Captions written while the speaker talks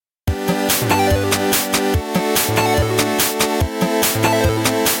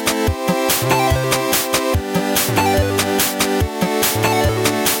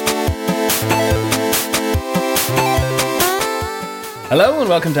Hello and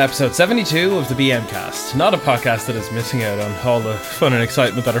welcome to episode 72 of the BM Cast. Not a podcast that is missing out on all the fun and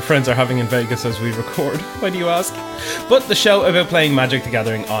excitement that our friends are having in Vegas as we record, why do you ask? But the show about playing Magic the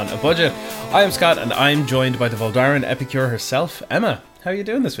Gathering on a budget. I am Scott and I'm joined by the Voldaren epicure herself, Emma. How are you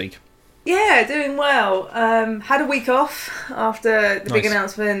doing this week? Yeah, doing well. Had a week off after the big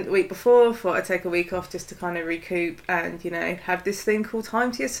announcement the week before. Thought I'd take a week off just to kind of recoup and, have this thing called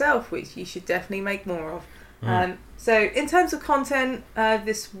time to yourself, which you should definitely make more of. So in terms of content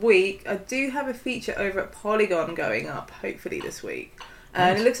this week, I do have a feature over at Polygon going up, hopefully this week.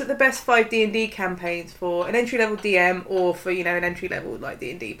 And it looks at the best 5 D&D campaigns for an entry-level DM or for, an entry-level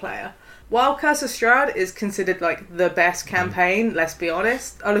D&D player. While Curse of Strahd is considered the best campaign, let's be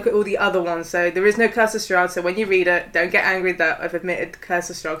honest, I look at all the other ones. So there is no Curse of Strahd, so when you read it, don't get angry that I've admitted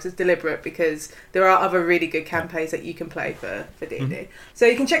Curse of Strahd, because it's deliberate, because there are other really good campaigns that you can play for D&D. So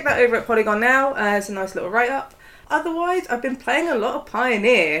you can check that over at Polygon now. It's a nice little write-up. Otherwise, I've been playing a lot of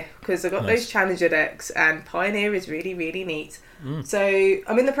Pioneer, because I've got those Challenger decks, and Pioneer is really, really neat. So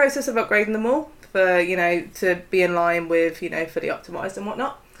I'm in the process of upgrading them all for, to be in line with, fully optimised and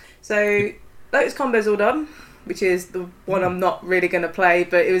whatnot. So Lotus Combo's all done, which is the one I'm not really going to play,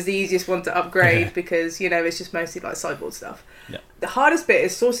 but it was the easiest one to upgrade because, it's just mostly sideboard stuff. Yeah. The hardest bit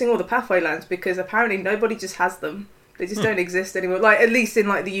is sourcing all the Pathway lands, because apparently nobody just has them. They just don't exist anymore. At least in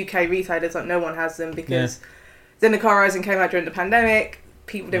the UK retailers, no one has them, because Zendikar Rising came out during the pandemic.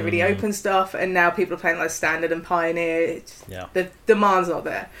 People didn't really open stuff, and now people are playing Standard and Pioneer. The demand's not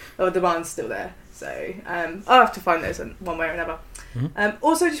there, or the demand's still there. So I'll have to find those one way or another.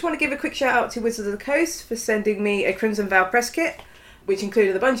 Also, just want to give a quick shout out to Wizards of the Coast for sending me a Crimson Vow press kit, which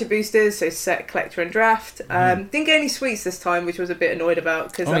included a bunch of boosters, so set, collector and draft. Didn't get any sweets this time, which I was a bit annoyed about,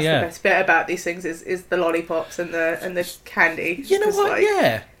 because that's the best bit about these things is the lollipops and the candy. You know what?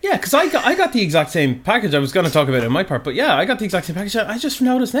 Yeah, because I got the exact same package. I was going to talk about it in my part, but I got the exact same package. I just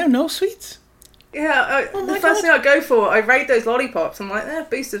noticed now, no sweets. Yeah, the first thing I go for, I raid those lollipops. I'm like,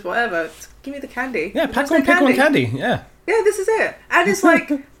 boosters, whatever. Give me the candy. Yeah, pick one candy. Yeah, this is it. And it's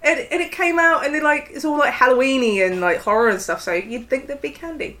and it came out, and it's all Halloween-y and horror and stuff. So you'd think there'd be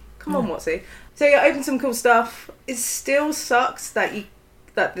candy. Come on, Watsy. So I opened some cool stuff. It still sucks that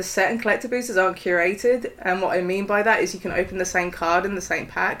the set and collector boosters aren't curated. And what I mean by that is you can open the same card in the same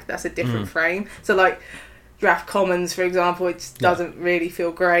pack. That's a different frame. So draft commons, for example, it just doesn't really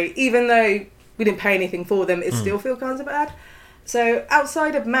feel great, even though we didn't pay anything for them. It still feels kind of bad. So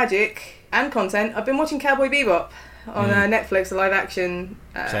outside of Magic and content, I've been watching Cowboy Bebop on Netflix, a live action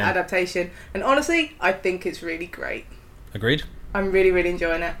adaptation, and honestly I think it's really great. Agreed. I'm really, really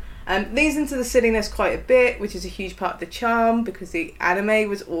enjoying it. Leans into the silliness quite a bit, which is a huge part of the charm, because the anime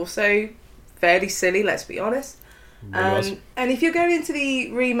was also fairly silly, let's be honest. And if you're going into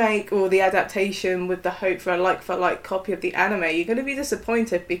the remake or the adaptation with the hope for a like-for-like copy of the anime, you're going to be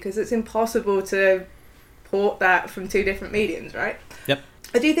disappointed, because it's impossible to port that from two different mediums, right? Yep.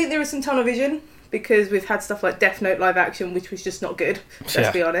 I do think there is some tunnel vision, because we've had stuff like Death Note live action, which was just not good,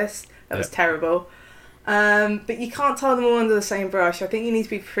 let's be honest. That was terrible. But you can't tie them all under the same brush. I think you need to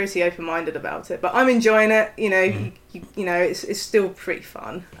be pretty open-minded about it. But I'm enjoying it. It's still pretty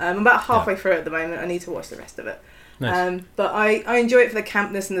fun. I'm about halfway through it at the moment. I need to watch the rest of it. Nice. But I enjoy it for the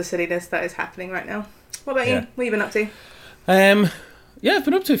campness and the silliness that is happening right now. What about you? What have you been up to? I've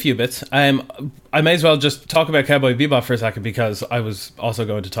been up to a few bits. I may as well just talk about Cowboy Bebop for a second, because I was also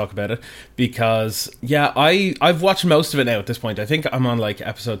going to talk about it. Because, I've watched most of it now at this point. I think I'm on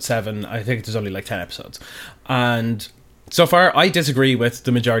episode 7. I think there's only 10 episodes. And so far, I disagree with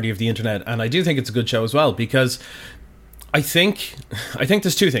the majority of the internet. And I do think it's a good show as well, because I think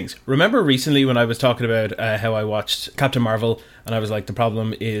there's two things. Remember recently when I was talking about how I watched Captain Marvel, and I was like, the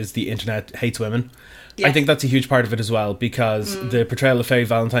problem is the internet hates women? Yeah. I think that's a huge part of it as well, because the portrayal of Faye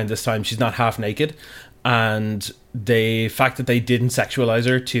Valentine this time, she's not half naked, and the fact that they didn't sexualize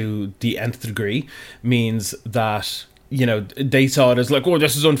her to the nth degree means that, they saw it as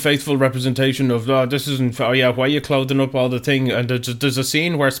this is unfaithful representation of, this isn't, why are you clothing up all the thing? And there's a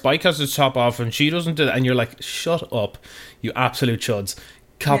scene where Spike has his top off and she doesn't do that, and you're like, shut up, you absolute chuds,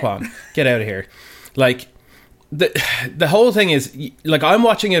 cop on, get out of here. The whole thing is, I'm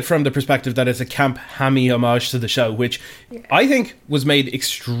watching it from the perspective that it's a Camp Hammy homage to the show, which I think was made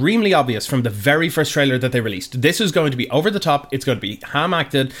extremely obvious from the very first trailer that they released. This is going to be over the top, it's going to be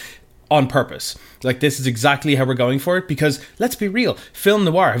ham-acted on purpose. This is exactly how we're going for it, because let's be real, film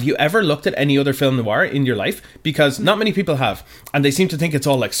noir, have you ever looked at any other film noir in your life? Because not many people have, and they seem to think it's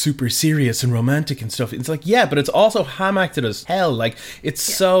all super serious and romantic and stuff. It's but it's also ham-acted as hell. It's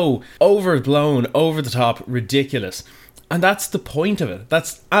so overblown, over the top, ridiculous. And that's the point of it.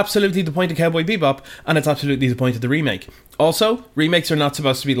 That's absolutely the point of Cowboy Bebop, and it's absolutely the point of the remake. Also, remakes are not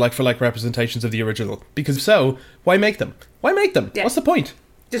supposed to be like-for-like representations of the original. Because so, why make them? Why make them? Yeah. What's the point?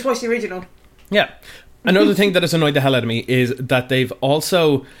 Just watch the original. Yeah. Another thing that has annoyed the hell out of me is that they've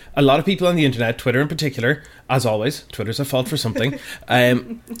also... A lot of people on the internet, Twitter in particular, as always, Twitter's a fault for something,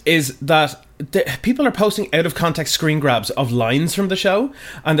 is that people are posting out-of-context screen grabs of lines from the show,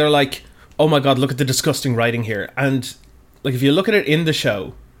 and they're like, oh my god, look at the disgusting writing here. And... like, if you look at it in the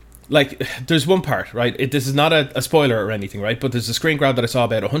show, like, there's one part, right? This is not a spoiler or anything, right? But there's a screen grab that I saw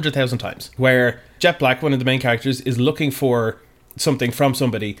about 100,000 times where Jet Black, one of the main characters, is looking for something from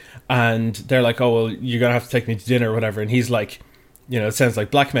somebody, and they're like, oh, well, you're going to have to take me to dinner or whatever. And he's like, you know, it sounds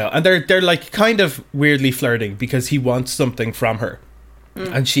like blackmail. And they're like, kind of weirdly flirting because he wants something from her.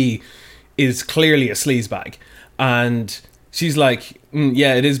 And she is clearly a sleazebag. And... she's like,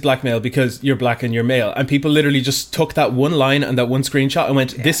 yeah, it is blackmail because you're black and you're male. And people literally just took that one line and that one screenshot and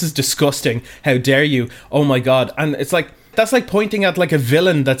went, this is disgusting. How dare you? Oh my God. And it's like, that's like pointing at like a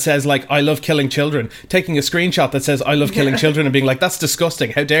villain that says like, I love killing children. Taking a screenshot that says, I love killing children and being like, that's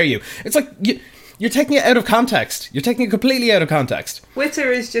disgusting. How dare you? It's like, you're taking it out of context. You're taking it completely out of context.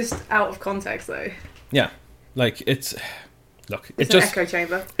 Twitter is just out of context though. Yeah. Like it's... look, it's an echo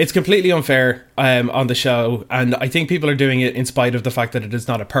chamber. It's completely unfair on the show, and I think people are doing it in spite of the fact that it is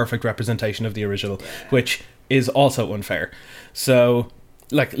not a perfect representation of the original, which is also unfair. So,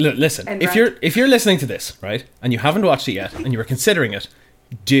 like, listen, if you're listening to this, right, and you haven't watched it yet, and you were considering it,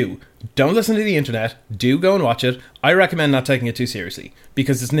 don't listen to the internet. Do go and watch it. I recommend not taking it too seriously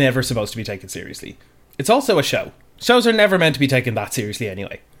because it's never supposed to be taken seriously. It's also a show. Shows are never meant to be taken that seriously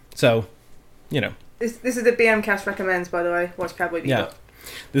anyway. So, you know. This is the BM Cast recommends, by the way. Watch Cowboy Bebop.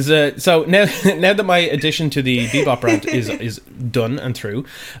 Yeah. So now that my addition to the Bebop rant is done and through,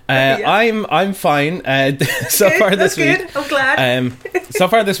 I'm fine. So good, far this week, good. I'm glad. So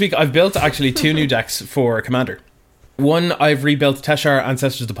far this week, I've built actually 2 new decks for Commander. One, I've rebuilt Teshar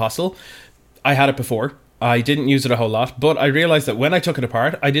Ancestors Apostle. I had it before. I didn't use it a whole lot, but I realised that when I took it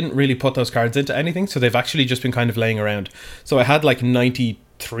apart, I didn't really put those cards into anything, so they've actually just been kind of laying around. So I had like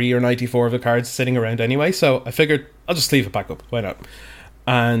 93 or 94 of the cards sitting around anyway, so I figured I'll just leave it back up. Why not?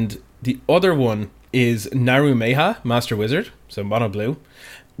 And the other one is Naru Meha, Master Wizard, so mono blue.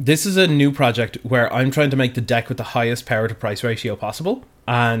 This is a new project where I'm trying to make the deck with the highest power to price ratio possible.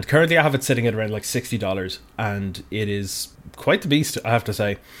 And currently I have it sitting at around like $60, and it is quite the beast, I have to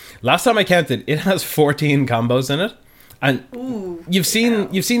say. Last time I counted, it has 14 combos in it. And you've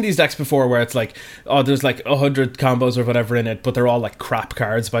seen these decks before where it's like, oh, there's like 100 combos or whatever in it, but they're all like crap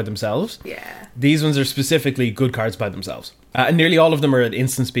cards by themselves. Yeah. These ones are specifically good cards by themselves. And nearly all of them are at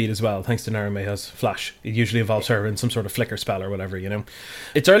instant speed as well, thanks to Naru Meha's Flash. It usually involves her in some sort of flicker spell or whatever, you know.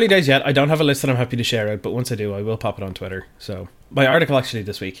 It's early days yet. I don't have a list that I'm happy to share out, but once I do, I will pop it on Twitter. So my article actually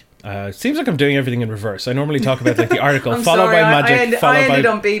this week, seems like I'm doing everything in reverse. I normally talk about like the article, followed by Magic, I ended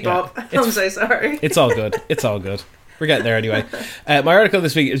on Bebop. Yeah, I'm so sorry. It's all good. It's all good. We're getting there anyway. My article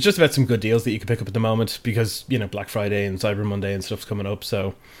this week is just about some good deals that you can pick up at the moment because, you know, Black Friday and Cyber Monday and stuff's coming up.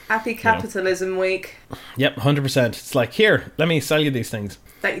 So happy capitalism week. Yep, 100%. It's like, here, let me sell you these things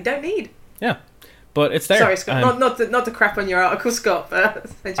that you don't need. Yeah, but it's there. Sorry, Scott. Not to crap on your article, Scott. But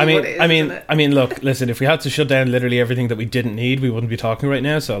I mean, look, listen. If we had to shut down literally everything that we didn't need, we wouldn't be talking right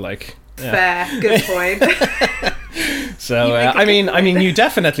now. So, like, yeah. Fair, good point. So, I mean, you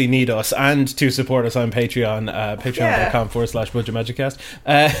definitely need us and to support us on Patreon, patreon.com/BudgetMagicCast.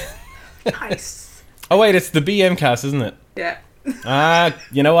 Nice. Oh, wait, it's the BM Cast, isn't it? Yeah.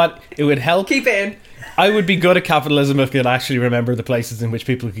 You know what? It would help. Keep it in. I would be good at capitalism if I could actually remember the places in which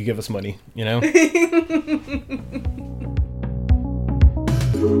people could give us money, you know?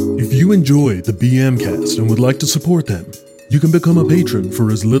 If you enjoy the BM Cast and would like to support them, you can become a patron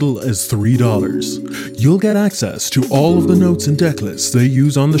for as little as $3. You'll get access to all of the notes and deck lists they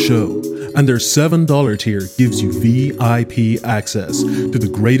use on the show, and their $7 tier gives you VIP access to the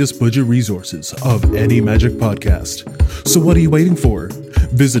greatest budget resources of any Magic podcast. So what are you waiting for?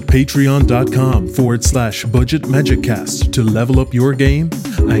 Visit patreon.com/budgetmagiccast to level up your game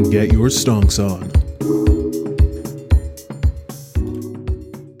and get your stonks on.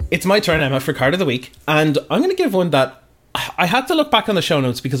 It's my turn, Emma, for card of the week, and I'm going to give one that I had to look back on the show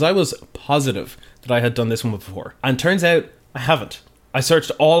notes because I was positive that I had done this one before. And turns out I haven't. I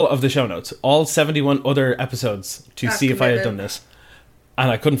searched all of the show notes, all 71 other episodes to see if I had done this. And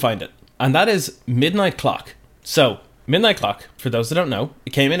I couldn't find it. And that is Midnight Clock. So, Midnight Clock, for those that don't know,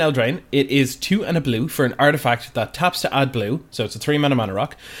 it came in Eldraine. It is 2 and a blue for an artifact that taps to add blue. So it's a 3-mana mana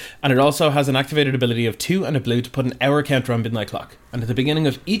rock. And it also has an activated ability of 2 and a blue to put an hour counter on Midnight Clock. And at the beginning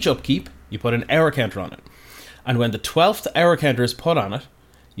of each upkeep, you put an hour counter on it. And when the 12th hour counter is put on it,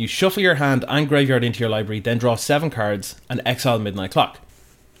 you shuffle your hand and graveyard into your library, then draw 7 cards and exile Midnight Clock.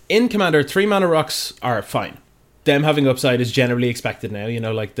 In Commander, 3 mana rocks are fine. Them having upside is generally expected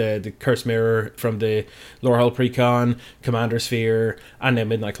now, like the Curse Mirror from the Lorehold Precon, Commander Sphere, and now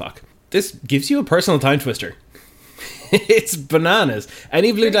Midnight Clock. This gives you a personal time twister. It's bananas.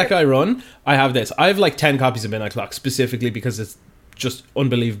 Any blue deck I run, I have this. I have like 10 copies of Midnight Clock, specifically because it's just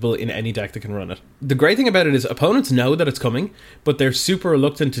unbelievable in any deck that can run it. The great thing about it is opponents know that it's coming, but they're super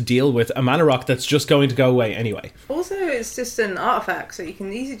reluctant to deal with a mana rock that's just going to go away anyway. Also, it's just an artifact, so you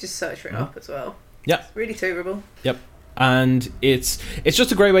can easily just search for it up as well. Yeah. It's really tutorable. Yep. And it's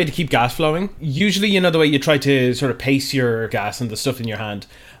just a great way to keep gas flowing. Usually, the way you try to sort of pace your gas and the stuff in your hand,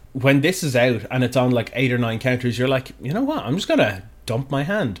 when this is out and it's on like 8 or 9 counters, you're like, you know what, I'm just going to dump my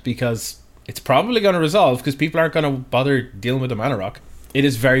hand because it's probably going to resolve because people aren't going to bother dealing with the mana rock. It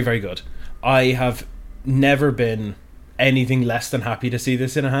is very, very good. I have never been anything less than happy to see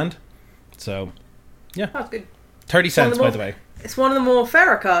this in a hand. So, yeah. That's good. 30 cents, by the way. It's one of the more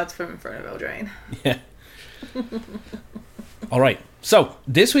fairer cards from Throne of Eldraine. Yeah. All right. So,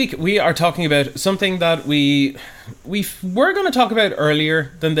 this week we are talking about something that we were going to talk about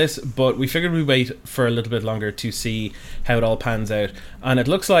earlier than this, but we figured we'd wait for a little bit longer to see how it all pans out. And it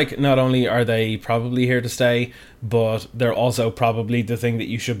looks like not only are they probably here to stay, but they're also probably the thing that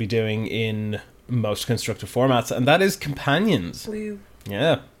you should be doing in most constructive formats, and that is companions. Woo.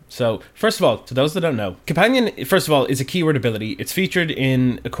 Yeah. So, first of all, to those that don't know, Companion, first of all, is a keyword ability. It's featured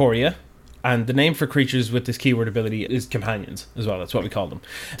in Ikoria, and the name for creatures with this keyword ability is companions as well. That's what we call them.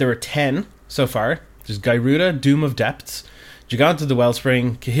 There are 10 so far. There's Gyruda, Doom of Depths, Giganta the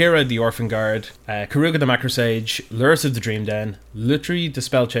Wellspring, Kahira the Orphan Guard, Karuga the Macrosage, Lurrus of the Dream Den, Lutri the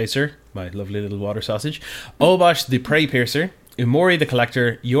Spell Chaser, my lovely little water sausage, Obosh the Prey Piercer, Umori the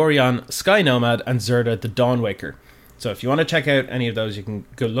Collector, Yorion, Sky Nomad, and Zerda the Dawnwaker. So if you want to check out any of those, you can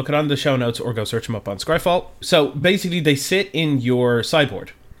go look it on the show notes or go search them up on Scryfall. So basically they sit in your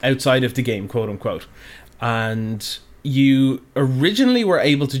sideboard outside of the game, quote unquote, and you originally were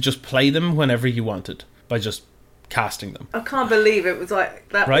able to just play them whenever you wanted by just casting them. I can't believe it was like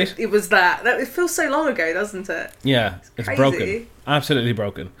that. Right? It was that. It feels so long ago, doesn't it? Yeah, it's crazy. broken. Absolutely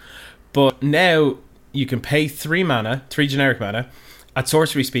broken. But now you can pay 3 mana, 3 generic mana, at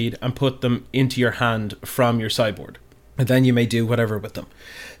sorcery speed and put them into your hand from your sideboard. And then you may do whatever with them.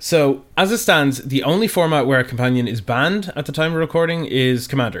 So, as it stands, the only format where a companion is banned at the time of recording is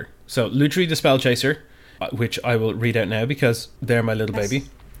Commander. So, Lutri the Spell Chaser, which I will read out now because they're my little baby.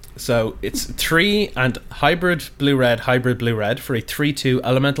 So, it's 3 and hybrid blue-red for a 3/2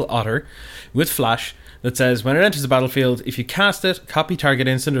 elemental otter with flash that says, when it enters the battlefield, if you cast it, copy target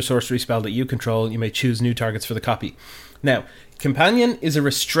instant or sorcery spell that you control, you may choose new targets for the copy. Now, Companion is a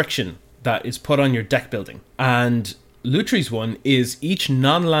restriction that is put on your deck building, and Lutri's one is each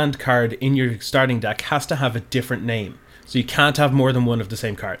non-land card in your starting deck has to have a different name. So you can't have more than one of the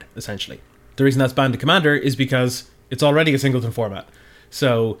same card, essentially. The reason that's banned to Commander is because it's already a singleton format.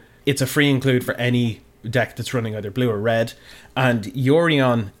 So it's a free include for any deck that's running either blue or red. And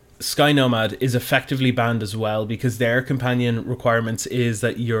Yorion Sky Nomad is effectively banned as well because their companion requirements is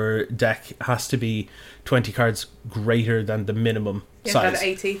that your deck has to be 20 cards greater than the minimum size.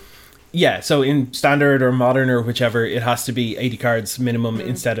 80. Yeah, so in standard or modern or whichever, it has to be 80 cards minimum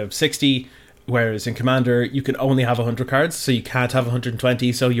instead of 60, whereas in Commander, you can only have 100 cards, so you can't have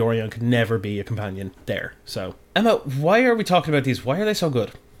 120, so Yorion could never be a companion there. So, Emma, why are we talking about these? Why are they so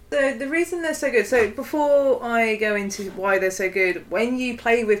good? So the reason they're so good, so before I go into why they're so good, when you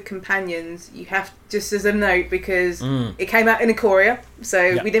play with companions, you have, just as a note, because it came out in Ikoria,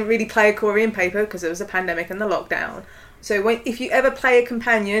 so we didn't really play Ikoria in paper because it was a pandemic and the lockdown. So if you ever play a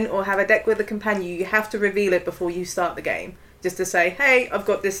companion or have a deck with a companion, you have to reveal it before you start the game. Just to say, hey, I've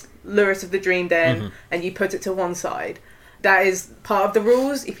got this Lurrus of the Dream Den, and you put it to one side. That is part of the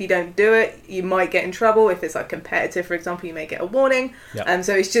rules. If you don't do it, you might get in trouble. If it's like competitive, for example, you may get a warning. Yep.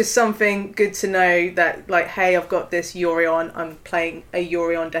 So it's just something good to know that, like, hey, I've got this Yorion. I'm playing a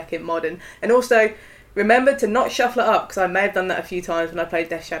Yorion deck in Modern. And also, remember to not shuffle it up, because I may have done that a few times when I played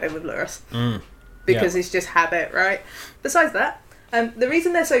Death Shadow with Lurrus. Because it's just habit, right? Besides that, the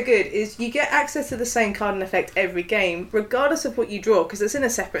reason they're so good is you get access to the same card and effect every game, regardless of what you draw, because it's in a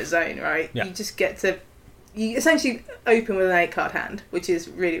separate zone, right? Yeah. You just get to... You essentially open with an 8-card hand, which is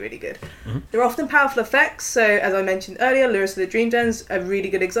really, really good. They're often powerful effects, so as I mentioned earlier, Lurrus of the Dream Den's a really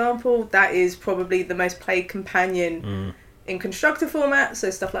good example. That is probably the most played companion in constructor format, so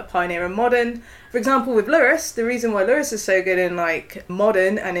stuff like Pioneer and Modern. For example, with Lurrus, the reason why Lurrus is so good in like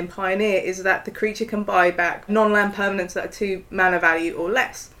Modern and in Pioneer is that the creature can buy back non-land permanents that are 2 mana value or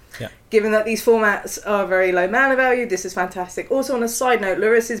less. Yeah. Given that these formats are very low mana value, this is fantastic. Also, on a side note,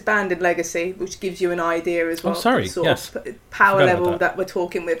 Lurrus is banned in Legacy, which gives you an idea as well. Oh, sorry. The sort Yes. of power Forgot about level that. that we're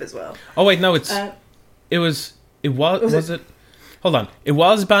talking with as well. Oh wait, no, was it? Hold on. It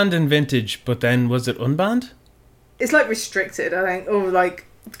was banned in Vintage, but then was it unbanned? It's like restricted, I think, or like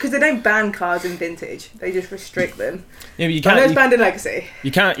because they don't ban cards in Vintage, they just restrict them. Yeah, but you I know it's can't. banned in Legacy.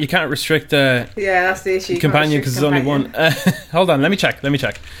 You can't restrict the Yeah, that's the issue. You can't companion restrict because there's only one. companion. Hold on, let me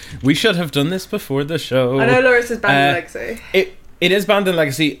check. We should have done this before the show. I know Lurrus is banned in Legacy. It is banned in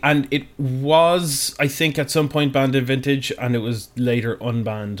Legacy, and it was, I think, at some point banned in Vintage, and it was later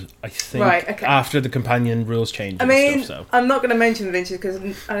unbanned, I think, Right, okay. after the companion rules changed. I mean, and stuff, so. I'm not going to mention Vintage because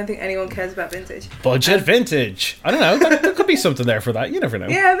I don't think anyone cares about Vintage. Budget Vintage. I don't know. There could be something there for that. You never know.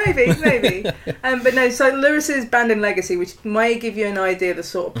 Yeah, maybe. But no, so Lurrus is banned in Legacy, which may give you an idea of the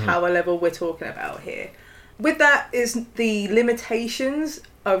sort of power level we're talking about here. With that is the limitations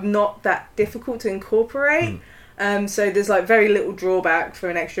of not that difficult to incorporate. So there's like very little drawback for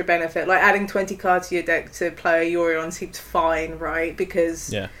an extra benefit. Like adding 20 cards to your deck to play a Yorion seems fine, right?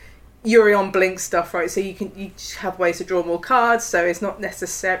 Because Yorion blinks stuff, right? So you just have ways to draw more cards. So it's not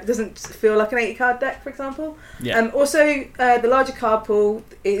necessary. It doesn't feel like an 80 card deck, for example. Yeah. Also, the larger card pool,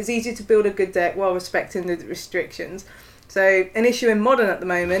 it is easier to build a good deck while respecting the restrictions. So an issue in Modern at the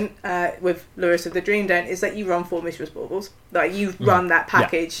moment with Lurrus of the Dream Den is that you run 4 Mishra's Baubles. Like you run that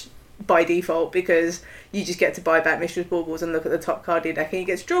package by default because you just get to buy back Mishra's Baubles and look at the top card of your deck and you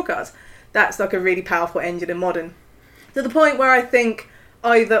get to draw cards. That's like a really powerful engine in Modern. To the point where I think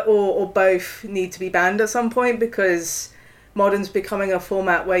either or both need to be banned at some point because Modern's becoming a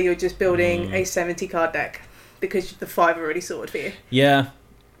format where you're just building a 70 card deck because the 5 are already sorted for you. Yeah,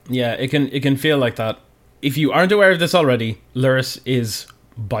 it can feel like that. If you aren't aware of this already, Lurrus is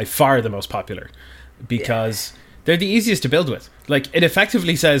by far the most popular because they're the easiest to build with. Like, it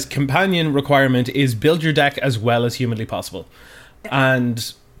effectively says companion requirement is build your deck as well as humanly possible.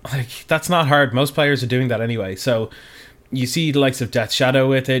 And, like, that's not hard. Most players are doing that anyway. So, you see the likes of Death Shadow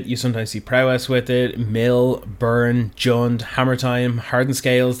with it. You sometimes see Prowess with it. Mill, Burn, Jund, Hammer Time, Hardened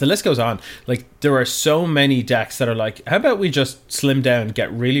Scales. The list goes on. Like, there are so many decks that are like, how about we just slim down,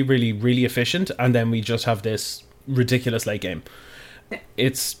 get really, really, really efficient, and then we just have this ridiculous late game.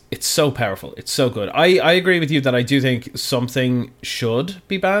 It's so powerful. It's so good. I agree with you that I do think something should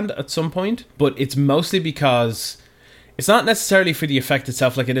be banned at some point, but it's mostly because it's not necessarily for the effect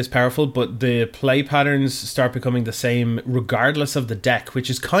itself, like it is powerful, but the play patterns start becoming the same regardless of the deck, which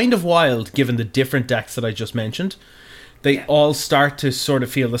is kind of wild given the different decks that I just mentioned. They all start to sort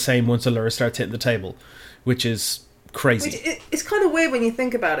of feel the same once Allura starts hitting the table, which is crazy. It's kind of weird when you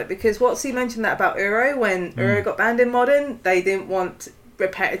think about it, because Watsy mentioned that about Uro. When Uro got banned in Modern, they didn't want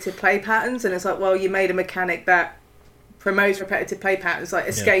repetitive play patterns, and it's like, well, you made a mechanic that promotes repetitive play patterns. Like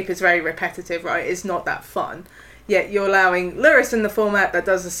Escape is very repetitive, right? It's not that fun. Yet you're allowing Lurrus in the format that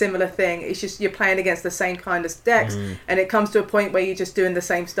does a similar thing. It's just you're playing against the same kind of decks, and it comes to a point where you're just doing the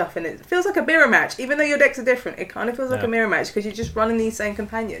same stuff, and it feels like a mirror match. Even though your decks are different, it kind of feels like a mirror match because you're just running these same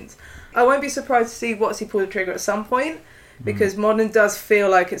companions. I won't be surprised to see Watsy pull the trigger at some point, because Modern does feel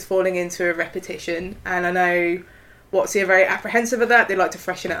like it's falling into a repetition, and I know Watsy are very apprehensive of that. They like to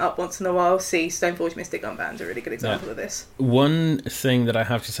freshen it up once in a while. See, Stoneforge Mystic Unbanned is a really good example of this. One thing that I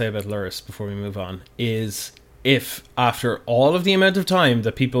have to say about Lurrus before we move on is, if after all of the amount of time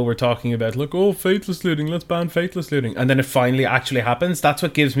that people were talking about, like, oh, Faithless Looting, let's ban Faithless Looting, and then it finally actually happens, that's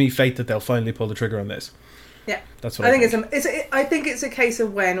what gives me faith that they'll finally pull the trigger on this. Yeah, that's what I think. I think it's a case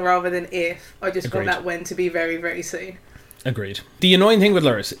of when rather than if. I just Agreed. want that when to be very, very soon. Agreed. The annoying thing with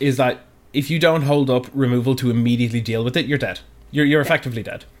Lurrus is that if you don't hold up removal to immediately deal with it, you're dead. You're effectively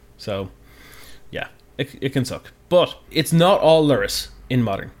dead. So, yeah, it can suck. But it's not all Lurrus in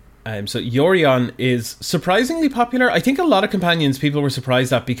Modern. So Yorion is surprisingly popular. I think a lot of companions people were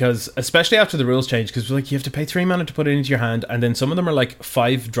surprised at, because especially after the rules change, because like you have to pay 3 mana to put it into your hand, and then some of them are like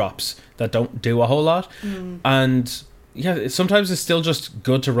 5 drops that don't do a whole lot. And yeah, sometimes it's still just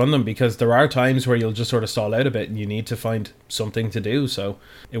good to run them, because there are times where you'll just sort of stall out a bit and you need to find something to do, so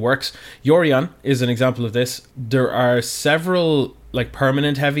it works. Yorion is an example of this. There are several like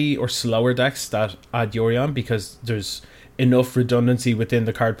permanent heavy or slower decks that add Yorion, because there's enough redundancy within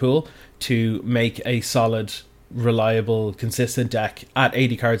the card pool to make a solid, reliable, consistent deck at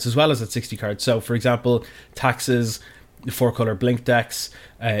 80 cards as well as at 60 cards. So, for example, Taxes, 4-color Blink decks,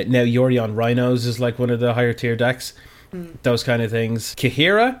 now Yorion Rhinos is like one of the higher tier decks, those kind of things.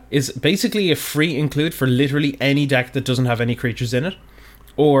 Kahira is basically a free include for literally any deck that doesn't have any creatures in it,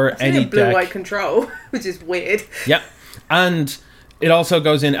 or any blue-white control, which is weird. Yeah, and it also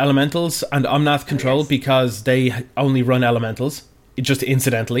goes in Elementals and Omnath Control, because they only run Elementals. just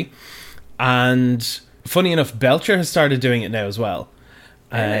incidentally. And funny enough, Belcher has started doing it now as well.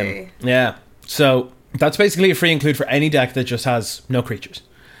 Really? Yeah. So that's basically a free include for any deck that just has no creatures.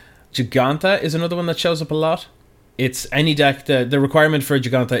 Giganta is another one that shows up a lot. It's any deck, the requirement for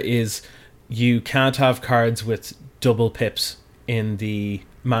Giganta is you can't have cards with double pips in the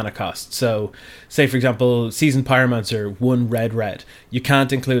mana cost. So, say for example, Seasoned Pyromancer, 1 red. You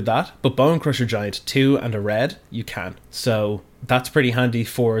can't include that, but Bone Crusher Giant, 2 and a red, you can. So, that's pretty handy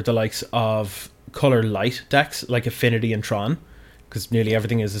for the likes of color light decks, like Affinity and Tron, because nearly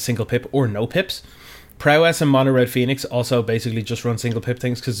everything is a single pip or no pips. Prowess and Mono Red Phoenix also basically just run single pip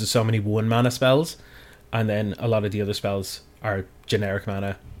things because there's so many 1 mana spells, and then a lot of the other spells are generic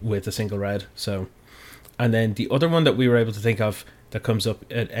mana with a single red. So, and then the other one that we were able to think of that comes up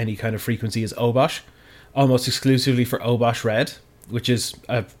at any kind of frequency is Obosh, almost exclusively for Obosh Red, which is,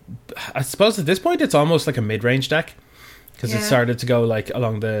 I suppose at this point it's almost like a mid-range deck, because it started to go like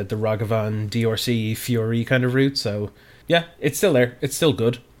along the Ragavan, DRC, Fury kind of route. So yeah, it's still there, it's still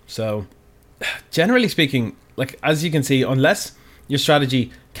good. So generally speaking, like as you can see, unless your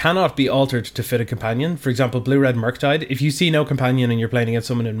strategy cannot be altered to fit a companion, for example Blue-Red Murktide, if you see no companion and you're playing against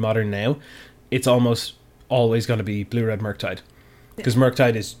someone in Modern now, it's almost always going to be Blue-Red Murktide, because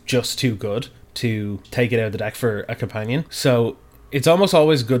Murktide is just too good to take it out of the deck for a companion. So it's almost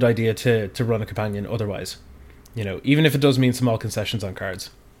always a good idea to run a companion otherwise, you know, even if it does mean small concessions on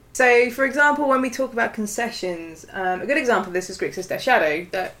cards. So, for example, when we talk about concessions, a good example of this is Grixis Death Shadow,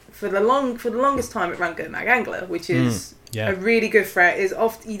 that for the longest time it ran Go Mag Angler, which is a really good threat. Is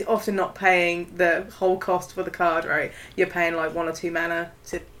you're often not paying the whole cost for the card, right? You're paying like 1 or 2 mana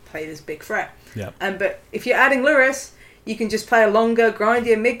to play this big threat. Yeah. But if you're adding Lurrus, you can just play a longer,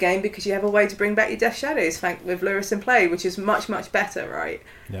 grindier mid-game because you have a way to bring back your Death Shadows with Lurrus in play, which is much, much better, right,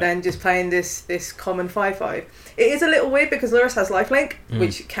 than just playing this common 5/5. It is a little weird because Lurrus has lifelink,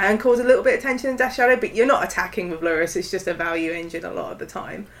 which can cause a little bit of tension in Death Shadow, but you're not attacking with Lurrus, it's just a value engine a lot of the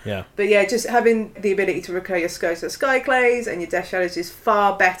time. Yeah. But yeah, just having the ability to recur your Skosa Skyclays and your Death Shadows is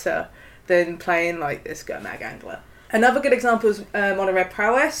far better than playing like this Go Mag Angler. Another good example is Mono Red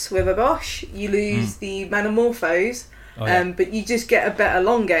Prowess with a Bosch. You lose the Manamorphose, but you just get a better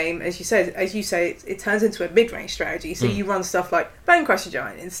long game. As you say, it turns into a mid-range strategy. So you run stuff like Bone Crusher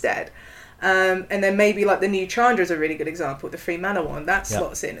Giant instead. And then maybe like the new Chandra is a really good example, the 3 mana one, that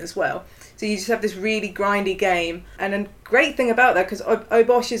slots in as well. So you just have this really grindy game. And a great thing about that, because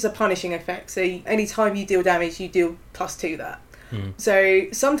Obosh is a punishing effect, so anytime you deal damage, you deal +2 that. So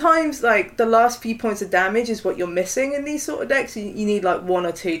sometimes like the last few points of damage is what you're missing in these sort of decks. You need like 1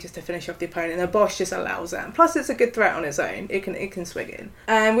 or 2 just to finish off the opponent, and a Bosch just allows that. And plus it's a good threat on its own. It can swing in.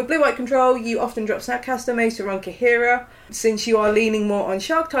 And with blue-white control, you often drop Snapcaster Mace to run Kahira, since you are leaning more on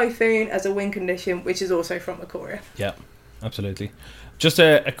Shark Typhoon as a win condition, which is also from Ikoria. Yeah, absolutely. Just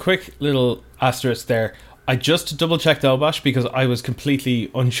a quick little asterisk there. I just double checked Obosh because I was completely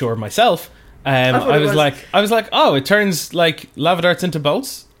unsure myself. I was like, oh, it turns like lava darts into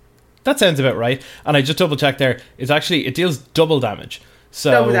bolts. That sounds about right. And I just double checked there. It deals double damage.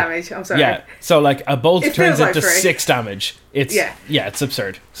 So double damage. I'm sorry. Yeah. So like a bolt turns like into 3. 6 damage. It's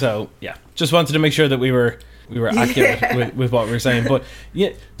absurd. So yeah, just wanted to make sure that we were accurate with what we were saying. But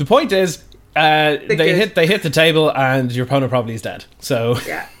yeah, the point is, they hit the table and your opponent probably is dead. So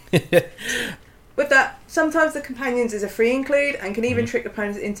yeah. With that, sometimes the companions is a free include and can even trick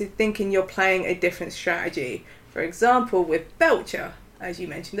opponents into thinking you're playing a different strategy. For example, with Belcher, as you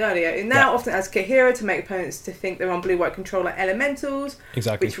mentioned earlier, it now often has Kahira to make opponents to think they're on blue-white controller elementals,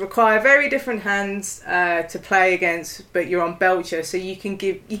 which require very different hands to play against, but you're on Belcher, so you can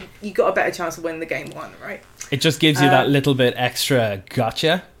you got a better chance of winning the game 1, right? It just gives you that little bit extra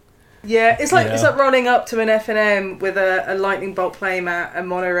gotcha. Yeah, it's like rolling up to an FNM with a lightning bolt playmat, a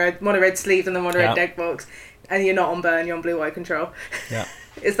mono red sleeve, and the mono red deck box, and you're not on burn, you're on blue-white control. Yeah,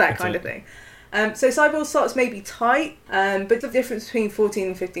 it's that kind of thing. So sideboard slots may be tight, but the difference between 14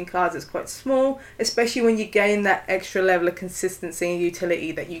 and 15 cards is quite small, especially when you gain that extra level of consistency and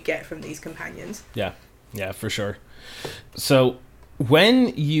utility that you get from these companions. Yeah, for sure. So when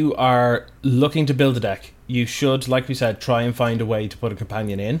you are looking to build a deck, you should, like we said, try and find a way to put a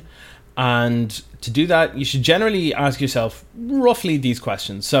companion in. And to do that, you should generally ask yourself roughly these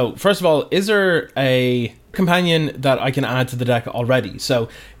questions. So first of all, is there a companion that I can add to the deck already? So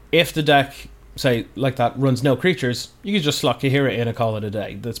if the deck, say, like that, runs no creatures, you can just slot Kahira in and call it a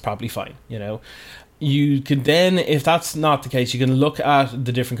day. That's probably fine, you know. You can then, if that's not the case, you can look at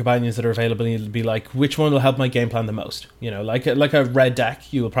the different companions that are available and you'll be like, which one will help my game plan the most? You know, like a red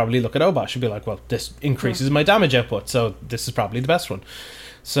deck, you will probably look at Obosh and be like, well, this increases my damage output, so this is probably the best one.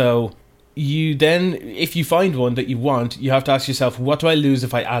 So you then, if you find one that you want, you have to ask yourself, what do I lose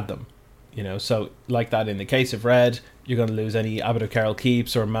if I add them? You know, so like that in the case of red, you're going to lose any Abbot of Carol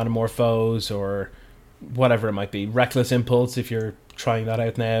Keeps or Manamorphose or whatever it might be. Reckless Impulse, if you're trying that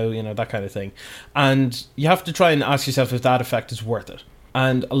out now, you know, that kind of thing. And you have to try and ask yourself if that effect is worth it.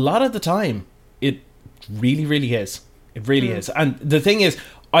 And a lot of the time, it really, really is. It really is. And the thing is,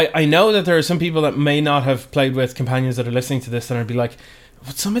 I know that there are some people that may not have played with companions that are listening to this and are be like,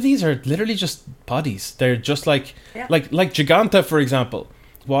 but some of these are literally just bodies. They're just like Giganta, for example.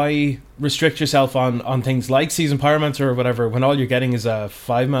 Why restrict yourself on things like Seasoned Pyromancer or whatever when all you're getting is a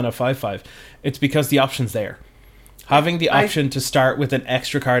 5-mana 5/5? It's because the option's there. Having the option to start with an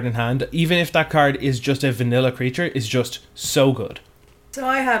extra card in hand, even if that card is just a vanilla creature, is just so good. So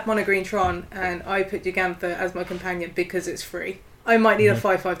I have Mono Green Tron, and I put Gigantha as my companion because it's free. I might need a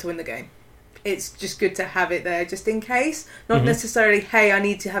 5/5 to win the game. It's just good to have it there just in case. Not necessarily, hey, I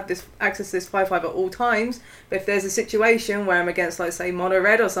need to have this access to this 5/5 at all times. But if there's a situation where I'm against, like, say, Mono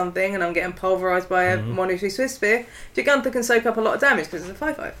Red or something, and I'm getting pulverised by a Mono 3 Swift Spear, Gigantha can soak up a lot of damage because it's a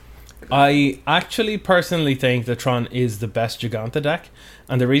 5/5. I actually personally think that Tron is the best Giganta deck,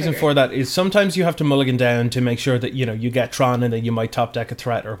 and the reason for that is sometimes you have to mulligan down to make sure that, you know, you get Tron and then you might top deck a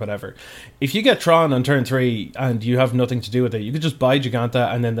threat or whatever. If you get Tron on turn 3 and you have nothing to do with it, you could just buy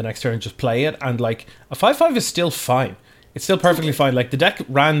Giganta and then the next turn just play it, and like a 5/5 is still fine. It's still perfectly fine. Like, the deck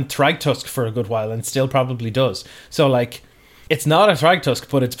ran Thragtusk for a good while and still probably does. So, like, it's not a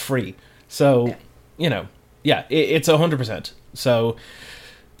Thragtusk, but it's free. So, you know, yeah, it's 100%. So,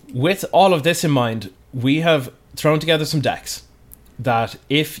 with all of this in mind, we have thrown together some decks that,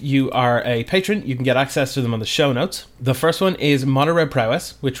 if you are a patron, you can get access to them on the show notes. The first one is Mono Red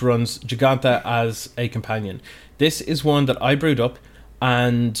Prowess, which runs Gigantha as a companion. This is one that I brewed up,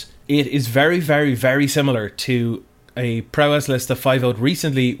 and it is very, very, very similar to a Prowess list that 5-0'd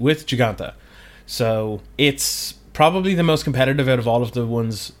recently with Gigantha. So it's probably the most competitive out of all of the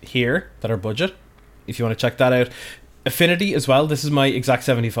ones here that are budget, if you want to check that out. Affinity as well. This is my exact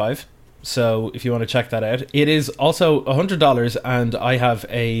 75. So if you want to check that out, it is also $100, and I have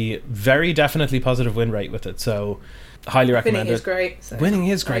a very definitely positive win rate with it. So highly recommend it. Winning is great. So. Winning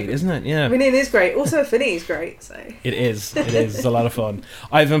is great, isn't it? Yeah. Winning is great. Also, Affinity is great. So it is. It is. It's a lot of fun.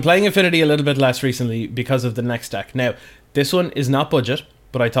 I've been playing Affinity a little bit less recently because of the next deck. Now, this one is not budget,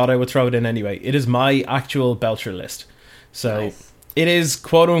 but I thought I would throw it in anyway. It is my actual Belcher list. So. Nice. It is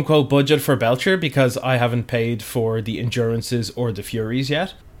quote-unquote budget for Belcher because I haven't paid for the Endurances or the Furies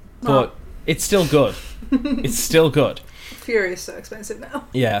yet. But it's still good. It's still good. Fury is so expensive now.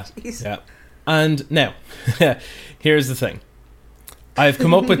 Yeah. Jeez. Yeah. And now, here's the thing. I've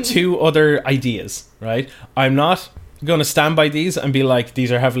come up with 2 other ideas, right? I'm not going to stand by these and be like,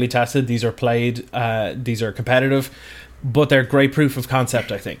 these are heavily tested, these are played, these are competitive, but they're great proof of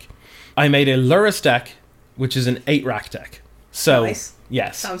concept, I think. I made a Lurrus deck, which is an 8-rack deck. So, nice.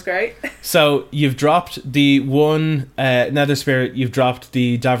 Yes. Sounds great. So, you've dropped the one Nether Spirit, you've dropped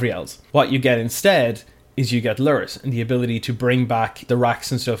the Davriels. What you get instead is you get Lurrus and the ability to bring back the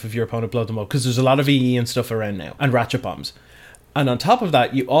racks and stuff if your opponent blow them up, because there's a lot of EE and stuff around now, and Ratchet Bombs. And on top of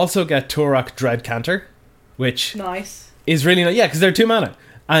that, you also get Turok Dread Canter, which is really nice. Yeah, because they're 2 mana.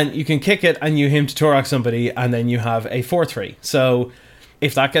 And you can kick it and you him to Turok somebody, and then you have a 4/3. So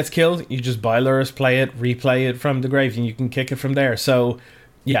if that gets killed, you just buy Lurrus, play it, replay it from the grave, and you can kick it from there. So,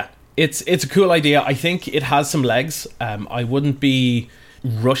 yeah, it's a cool idea. I think it has some legs. I wouldn't be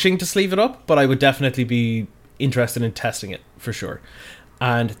rushing to sleeve it up, but I would definitely be interested in testing it, for sure.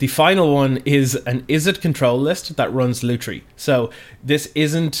 And the final one is an Izzet control list that runs Lutri. So this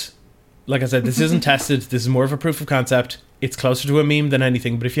isn't, like I said, this isn't tested. This is more of a proof of concept. It's closer to a meme than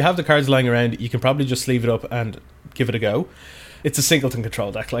anything, but if you have the cards lying around, you can probably just sleeve it up and give it a go. It's a singleton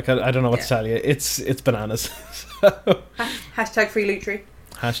control deck. Like, I don't know what to tell you. It's bananas. Hashtag free Lutri.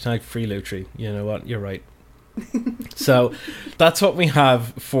 Hashtag free Lutri. You know what? You're right. So that's what we have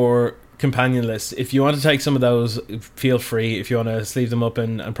for companion lists. If you want to take some of those, feel free. If you want to sleeve them up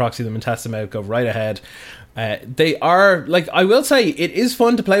and proxy them and test them out, go right ahead. They are, like, I will say, it is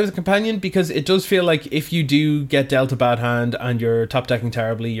fun to play with a companion, because it does feel like if you do get dealt a bad hand and you're top decking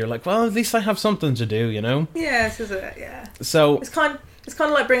terribly, you're like, well, at least I have something to do, you know? Yeah, this is it. Yeah. So it's kind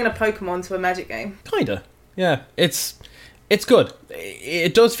of like bringing a Pokemon to a Magic game. Kinda. Yeah. It's good.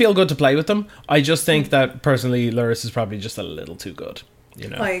 It does feel good to play with them. I just think that personally, Lurrus is probably just a little too good. You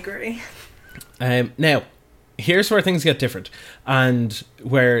know. I agree. Now, here's where things get different, and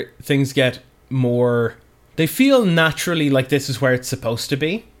where things get more. They feel naturally like this is where it's supposed to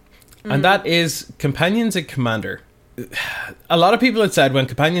be, and that is Companions and Commander. A lot of people had said when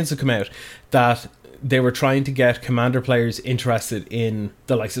Companions had come out that they were trying to get Commander players interested in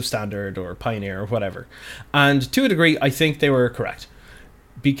the likes of Standard or Pioneer or whatever. And to a degree, I think they were correct.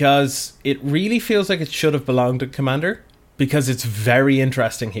 Because it really feels like it should have belonged to Commander. Because it's very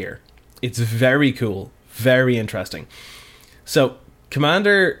interesting here. It's very cool. Very interesting. So,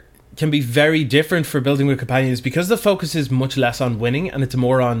 Commander can be very different for building with companions because the focus is much less on winning and it's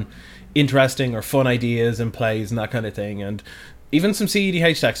more on interesting or fun ideas and plays and that kind of thing. And even some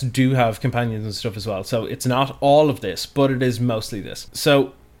CEDH decks do have companions and stuff as well. So it's not all of this, but it is mostly this.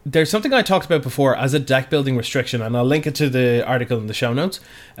 So there's something I talked about before as a deck building restriction, and I'll link it to the article in the show notes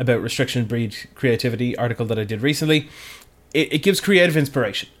about restriction breed creativity article that I did recently. It gives creative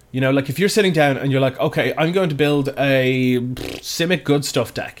inspiration. You know, like if you're sitting down and you're like, okay, I'm going to build a Simic Good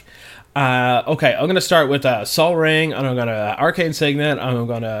Stuff deck. Okay, I'm going to start with a Sol Ring, and I'm going to Arcane Signet, and I'm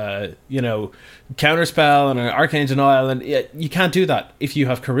going to, Counterspell, and an Arcane Denial, and you can't do that if you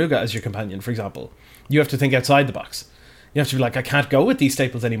have Karuga as your companion, for example. You have to think outside the box. You have to be like, I can't go with these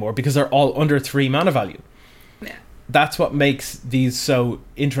staples anymore because they're all under 3 mana value. Yeah. That's what makes these so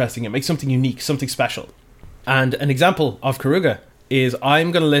interesting. It makes something unique, something special. And an example of Karuga is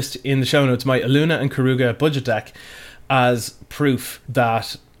I'm going to list in the show notes my Aluna and Karuga budget deck as proof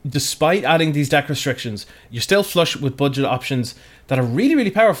that despite adding these deck restrictions, you're still flush with budget options that are really,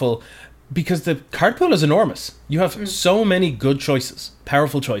 really powerful because the card pool is enormous. You have so many good choices,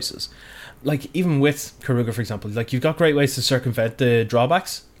 powerful choices. Like, even with Karuga, for example, like, you've got great ways to circumvent the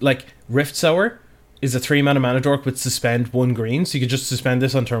drawbacks. Like, Rift Sower is a 3-mana dork with suspend 1 green, so you could just suspend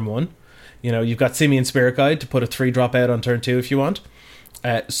this on turn 1. You know, you've got Simian Spirit Guide to put a 3-drop out on turn 2 if you want.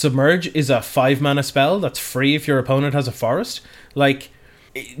 Submerge is a 5-mana spell that's free if your opponent has a forest. Like,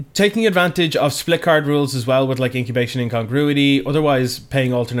 taking advantage of split card rules as well with like incubation incongruity, otherwise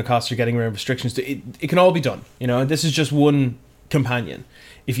paying alternate costs or getting around restrictions, it can all be done, you know. And this is just one companion.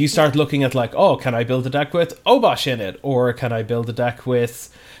 If you start looking at like, oh, can I build a deck with Obosh in it, or can I build a deck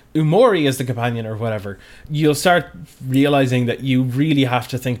with Umori as the companion or whatever, you'll start realizing that you really have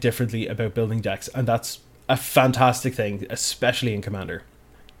to think differently about building decks, and that's a fantastic thing, especially in Commander.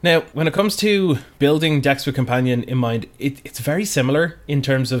 Now, when it comes to building decks with companion in mind, it's very similar in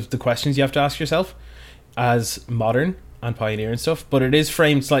terms of the questions you have to ask yourself as Modern and Pioneer and stuff, but it is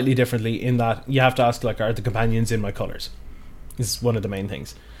framed slightly differently in that you have to ask, like, are the companions in my colours? This is one of the main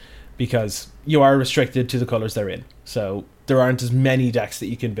things, because you are restricted to the colours they're in, so there aren't as many decks that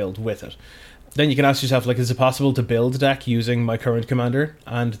you can build with it. Then you can ask yourself, like, is it possible to build a deck using my current commander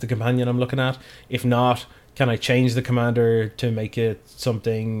and the companion I'm looking at? If not, can I change the commander to make it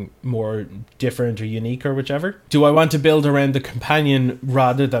something more different or unique or whichever? Do I want to build around the companion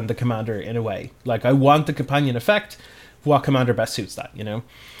rather than the commander in a way? Like, I want the companion effect. What commander best suits that, you know?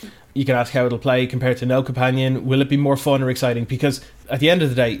 You can ask how it'll play compared to no companion. Will it be more fun or exciting? Because at the end of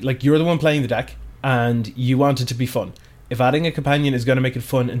the day, like, you're the one playing the deck and you want it to be fun. If adding a companion is going to make it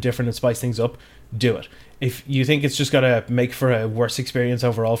fun and different and spice things up, do it. If you think it's just going to make for a worse experience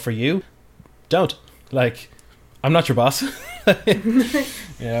overall for you, don't. Like, I'm not your boss. You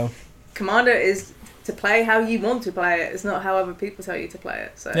know, Commander is to play how you want to play it. It's not how other people tell you to play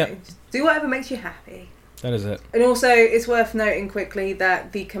it. So just do whatever makes you happy. That is it. And also, it's worth noting quickly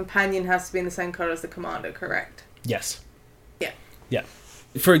that the companion has to be in the same colour as the commander, correct? Yes. Yeah. Yeah.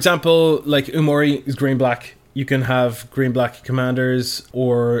 For example, like Umori is green-black. You can have green-black commanders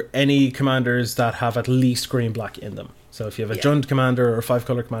or any commanders that have at least green-black in them. So if you have a Jund commander or a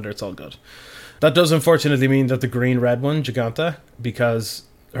 5-colour commander, it's all good. That does unfortunately mean that the green-red one, Giganta, because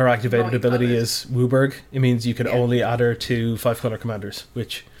her activated ability is Wooburg, it means you can only add her to 5-colour commanders,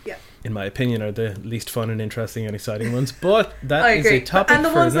 which, in my opinion, are the least fun and interesting and exciting ones. But that is a topic for another day. And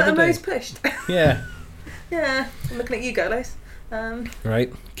the ones that are most pushed. Yeah. Yeah. I'm looking at you, Golos.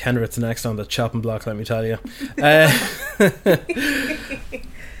 Right. Kenrit's next on the chopping block, let me tell you.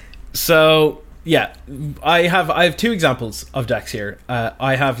 So... yeah, I have 2 examples of decks here.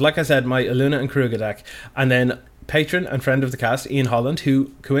 I have, like I said, my Aluna and Karuga deck, and then patron and friend of the cast, Ian Holland,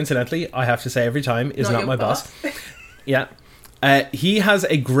 who, coincidentally, I have to say every time, is not my boss. Yeah. He has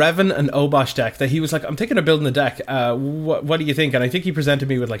a Greven and Obosh deck that he was like, I'm thinking of building a deck. What do you think? And I think he presented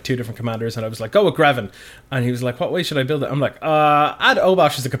me with like 2 different commanders, and I was like, go with Greven. And he was like, what way should I build it? I'm like, add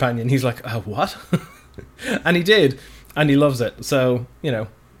Obosh as a companion. He's like, what? And he did, and he loves it. So, you know,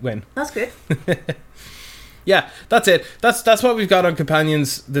 win. That's good. Yeah, that's it. That's what we've got on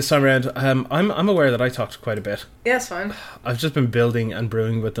companions this time around. I'm aware that I talked quite a bit. Yeah, it's fine. I've just been building and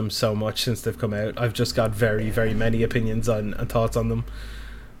brewing with them so much since they've come out. I've just got very, very many opinions on and thoughts on them.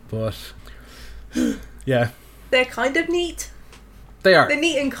 But yeah, they're kind of neat. They are. They're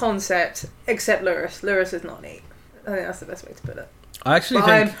neat in concept, except Lurrus. Lurrus is not neat. I think that's the best way to put it. I actually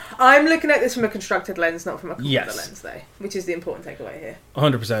But think I'm looking at this from a constructed lens, not from a commander Yes. lens, though, which is the important takeaway here.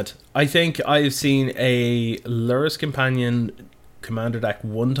 100%. I think I've seen a Luris Companion commander deck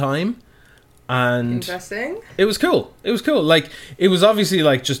one time, and Interesting. it was cool. It was cool. Like, it was obviously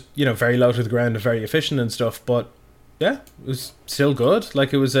like just, you know, very low to the ground and very efficient and stuff, but yeah, it was still good.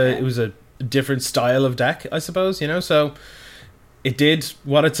 Like, it was a different style of deck, I suppose, you know, so it did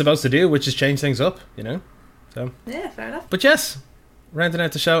what it's supposed to do, which is change things up, you know. So Yeah, fair enough. but yes, rounding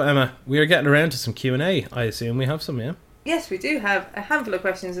out the show, Emma, we are getting around to some Q&A. I assume we have some, yeah? Yes, we do have a handful of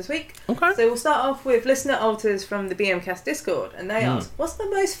questions this week. Okay. So we'll start off with listener alters from the BMcast Discord, and they ask, what's the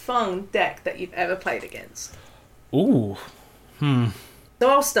most fun deck that you've ever played against? Ooh. So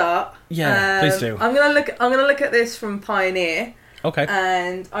I'll start. Yeah, please do. I'm gonna look at this from Pioneer, Okay.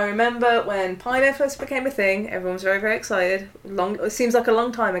 and I remember when Pioneer first became a thing. Everyone was very, very excited. It seems like a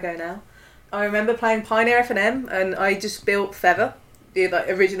long time ago now. I remember playing Pioneer F&M, and I just built Feather, the like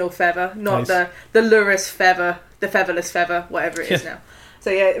original Feather, not Nice. the Luris Feather, the Featherless Feather, whatever it is now. So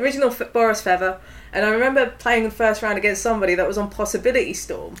yeah, original Boris Feather. And I remember playing the first round against somebody that was on Possibility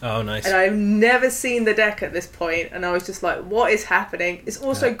Storm. Oh, nice. And I've never seen the deck at this point, and I was just like, what is happening? It's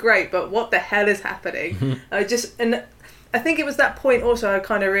also great, but what the hell is happening? I think it was that point also I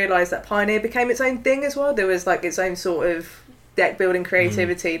kind of realised that Pioneer became its own thing as well. There was like its own sort of deck building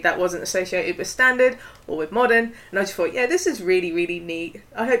creativity that wasn't associated with Standard or with Modern, and I just thought, yeah, this is really, really neat.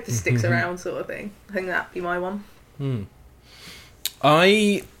 I hope this sticks around, sort of thing. I think that'd be my one.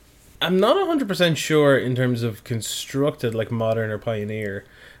 I'm not 100% sure in terms of constructed, like Modern or Pioneer.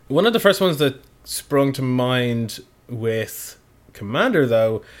 One of the first ones that sprung to mind with Commander,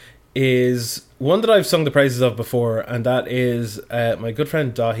 though, is one that I've sung the praises of before, and that is my good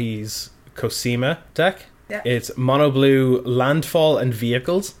friend Dahi's Cosima deck. Yeah. It's mono blue, landfall, and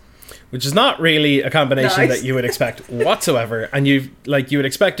vehicles, which is not really a combination Nice. that you would expect whatsoever, and you would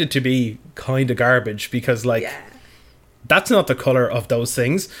expect it to be kind of garbage because that's not the color of those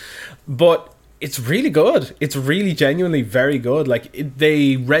things, but it's really good. It's really genuinely very good. Like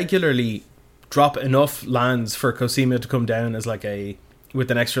they regularly drop enough lands for Cosima to come down as like with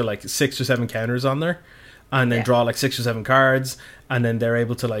an extra like 6 or 7 counters on there, and then draw like 6 or 7 cards, and then they're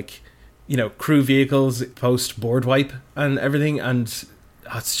able to like, you know, crew vehicles post board wipe and everything, and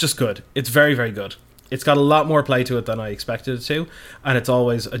it's just good. It's very, very good. It's got a lot more play to it than I expected it to, and it's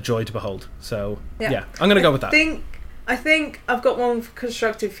always a joy to behold. So yeah, I'm gonna go with that. I think I've got one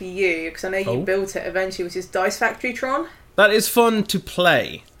constructed for you, because I know you built it eventually, which is Dice Factory Tron. That is fun to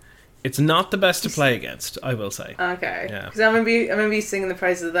play. It's not the best to play against, I will say. Okay. Yeah. Because I remember you singing the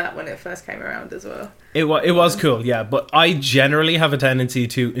praises of that when it first came around as well. It was cool, yeah. But I generally have a tendency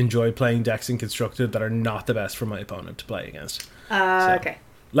to enjoy playing decks in constructed that are not the best for my opponent to play against. Okay.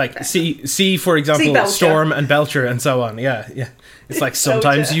 Like see for example, Belcher. Storm and Belcher and so on. Yeah. It's like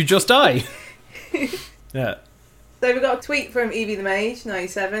sometimes Belcher. you just die. Yeah. So we got a tweet from Evie the Mage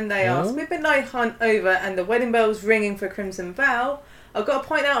 97. They asked, with Midnight Hunt over and the wedding bells ringing for Crimson Vow, I've got to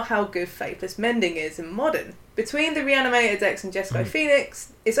point out how good Faithless Mending is in Modern. Between the Reanimator decks and Jeskai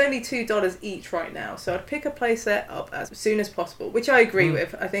Phoenix, it's only $2 each right now, so I'd pick a playset up as soon as possible, which I agree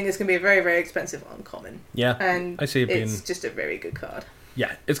with. I think it's going to be a very, very expensive uncommon. Yeah, and I see it being... it's just a very good card.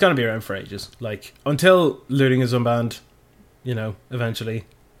 Yeah, it's going to be around for ages. Like, until Looting is unbanned, you know, eventually...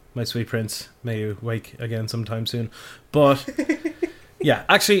 My sweet prince may wake again sometime soon. But, yeah,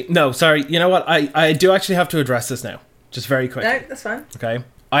 actually, no, sorry. You know what? I do actually have to address this now. Just very quick. No, that's fine. Okay?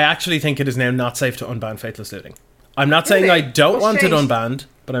 I actually think it is now not safe to unban Faithless Looting. I'm not saying I don't want it unbanned,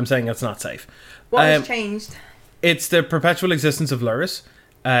 but I'm saying it's not safe. What has changed? It's the perpetual existence of Luris.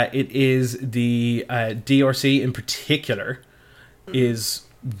 It is the DRC in particular is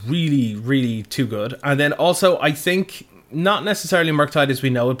really, really too good. And then also, I think... not necessarily Murktide as we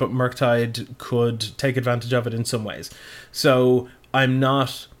know it, but Murktide could take advantage of it in some ways. So I'm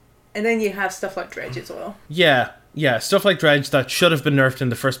not... And then you have stuff like Dredge as well. Yeah, stuff like Dredge that should have been nerfed in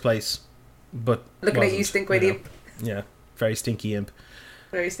the first place, but looking at you, Stinkway Imp. Yeah, very stinky imp.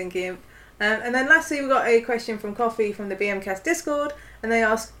 Very stinky imp. And then lastly, we got a question from Coffee from the BMcast Discord, and they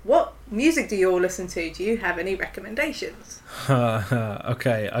ask, what music do you all listen to? Do you have any recommendations?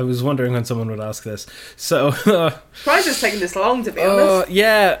 Okay, I was wondering when someone would ask this. So, Surprised it's taking this long, to be honest.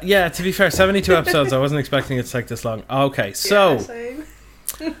 Yeah, to be fair, 72 episodes, I wasn't expecting it to take this long. Okay, so,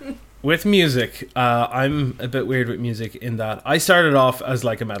 with music, I'm a bit weird with music in that I started off as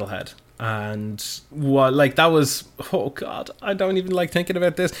like a metalhead. And that was, oh god, I don't even like thinking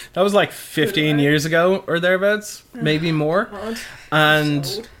about this. That was like 15 years ago or thereabouts, maybe more. God.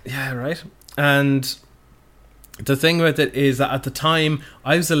 And yeah, right. And the thing with it is that at the time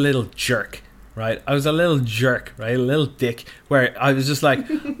I was a little jerk right? I was a little jerk, right? A little dick, where I was just like,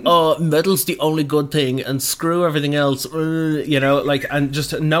 oh, metal's the only good thing and screw everything else, you know, like, and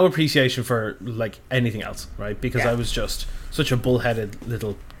just no appreciation for, like, anything else, right? Because I was just such a bullheaded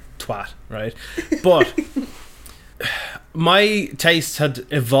little twat, right? But my taste had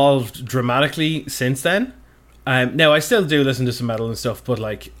evolved dramatically since then. Now, I still do listen to some metal and stuff, but,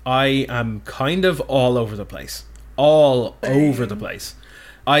 like, I am kind of all over the place. All over the place.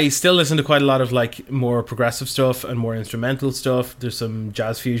 I still listen to quite a lot of, like, more progressive stuff and more instrumental stuff. There's some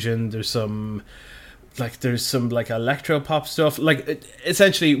jazz fusion. There's some electro pop stuff. Like,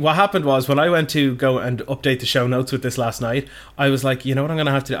 essentially, what happened was when I went to go and update the show notes with this last night, I was like, you know what I'm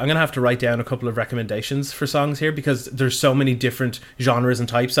gonna have to do? I'm gonna have to write down a couple of recommendations for songs here, because there's so many different genres and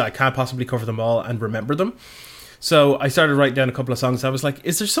types that I can't possibly cover them all and remember them. So I started writing down a couple of songs. I was like,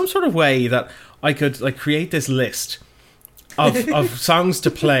 is there some sort of way that I could, like, create this list of songs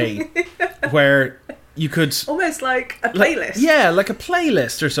to play where you could... Almost like a playlist. Like a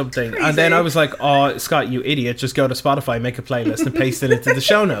playlist or something. Crazy. And then I was like, oh, Scott, you idiot, just go to Spotify, make a playlist and paste it into the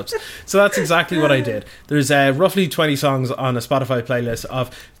show notes. So that's exactly what I did. There's roughly 20 songs on a Spotify playlist of...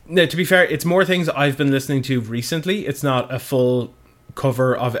 Now, to be fair, it's more things I've been listening to recently. It's not a full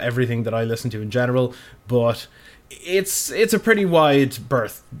cover of everything that I listen to in general, but... It's a pretty wide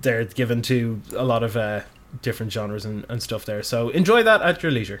berth there given to a lot of different genres and stuff there. So enjoy that at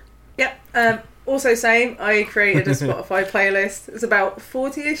your leisure. Yep. Also same, I created a Spotify playlist. It's about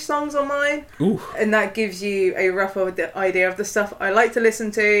 40-ish songs on mine. Ooh. And that gives you a rough idea of the stuff I like to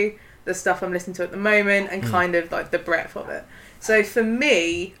listen to, the stuff I'm listening to at the moment, and kind of like the breadth of it. So for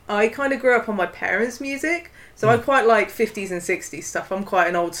me, I kind of grew up on my parents' music. So I quite like 50s and 60s stuff. I'm quite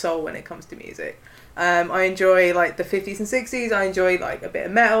an old soul when it comes to music. I enjoy like the 50s and 60s. I enjoy like a bit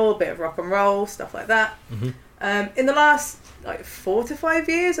of metal, a bit of rock and roll, stuff like that. In the last like 4 to 5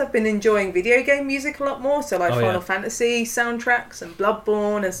 years, I've been enjoying video game music a lot more. So like Final Fantasy soundtracks and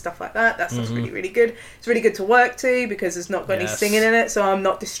Bloodborne and stuff like that. That stuff's really, really good. It's really good to work to because there's not got any singing in it, so I'm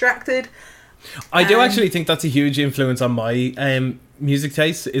not distracted. I do actually think that's a huge influence on my music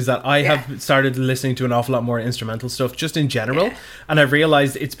taste, is that I have started listening to an awful lot more instrumental stuff just in general, and I've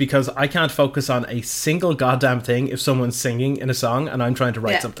realised it's because I can't focus on a single goddamn thing if someone's singing in a song and I'm trying to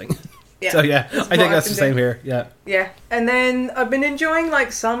write something. So I think that's the same here. And then I've been enjoying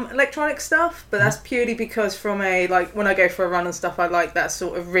like some electronic stuff, but that's purely because from a like when I go for a run and stuff, I like that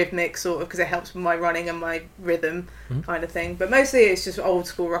sort of rhythmic sort of, because it helps with my running and my rhythm kind of thing. But mostly it's just old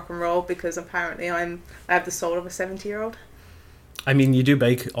school rock and roll, because apparently I have the soul of a 70-year-old. I mean, you do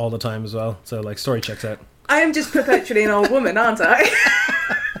bake all the time as well, so like story checks out. I am just perpetually an old woman, aren't I?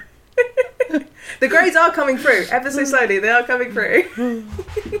 The grades are coming through ever so slowly. They are coming through.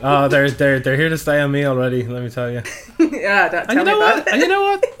 Oh, they're here to stay on me already. Let me tell you. Yeah, don't tell me about it. And you know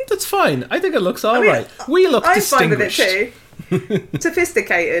what? That's fine. I think it looks all right. We look distinguished. I'm fine with it too.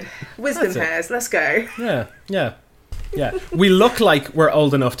 Sophisticated. Wisdom hairs. Let's go. Yeah. We look like we're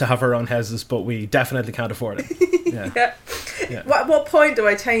old enough to have our own houses, but we definitely can't afford it. Yeah. At what point do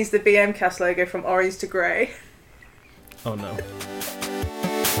I change the BMcast logo from orange to grey? Oh no.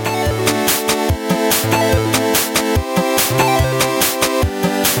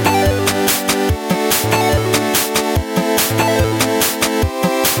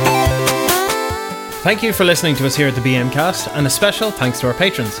 Thank you for listening to us here at the BMcast, and a special thanks to our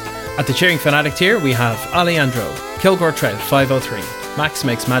patrons. At the Cheering Fanatic tier, we have Alejandro, Kilgore Trout 503, Max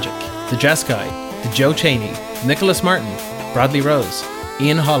Makes Magic, The Jess Guy, The Joe Cheney, Nicholas Martin, Bradley Rose,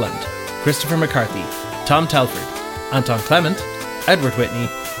 Ian Holland, Christopher McCarthy, Tom Telford, Anton Clement, Edward Whitney,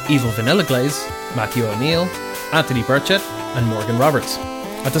 Evil Vanilla Glaze, Matthew O'Neill, Anthony Burchett, and Morgan Roberts.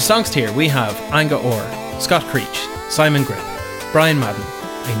 At the Songs tier, we have Anga Orr, Scott Creech, Simon Grip, Brian Madden,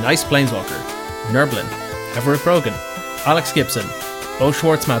 A Nice Planeswalker, Nerblin, Everett Brogan, Alex Gibson, Bo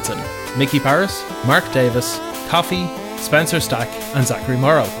Schwartz-Madsen, Mickey Paris, Mark Davis, Coffee, Spencer Stack, and Zachary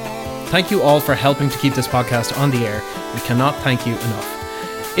Morrow. Thank you all for helping to keep this podcast on the air. We cannot thank you enough.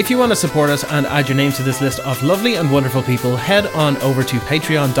 If you want to support us and add your name to this list of lovely and wonderful people, head on over to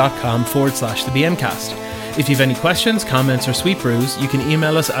patreon.com/thebmcast. If you have any questions, comments, or sweet brews, you can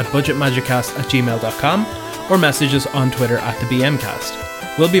email us at budgetmagiccast@gmail.com or message us on Twitter @thebmcast.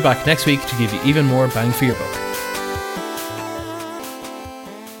 We'll be back next week to give you even more bang for your buck.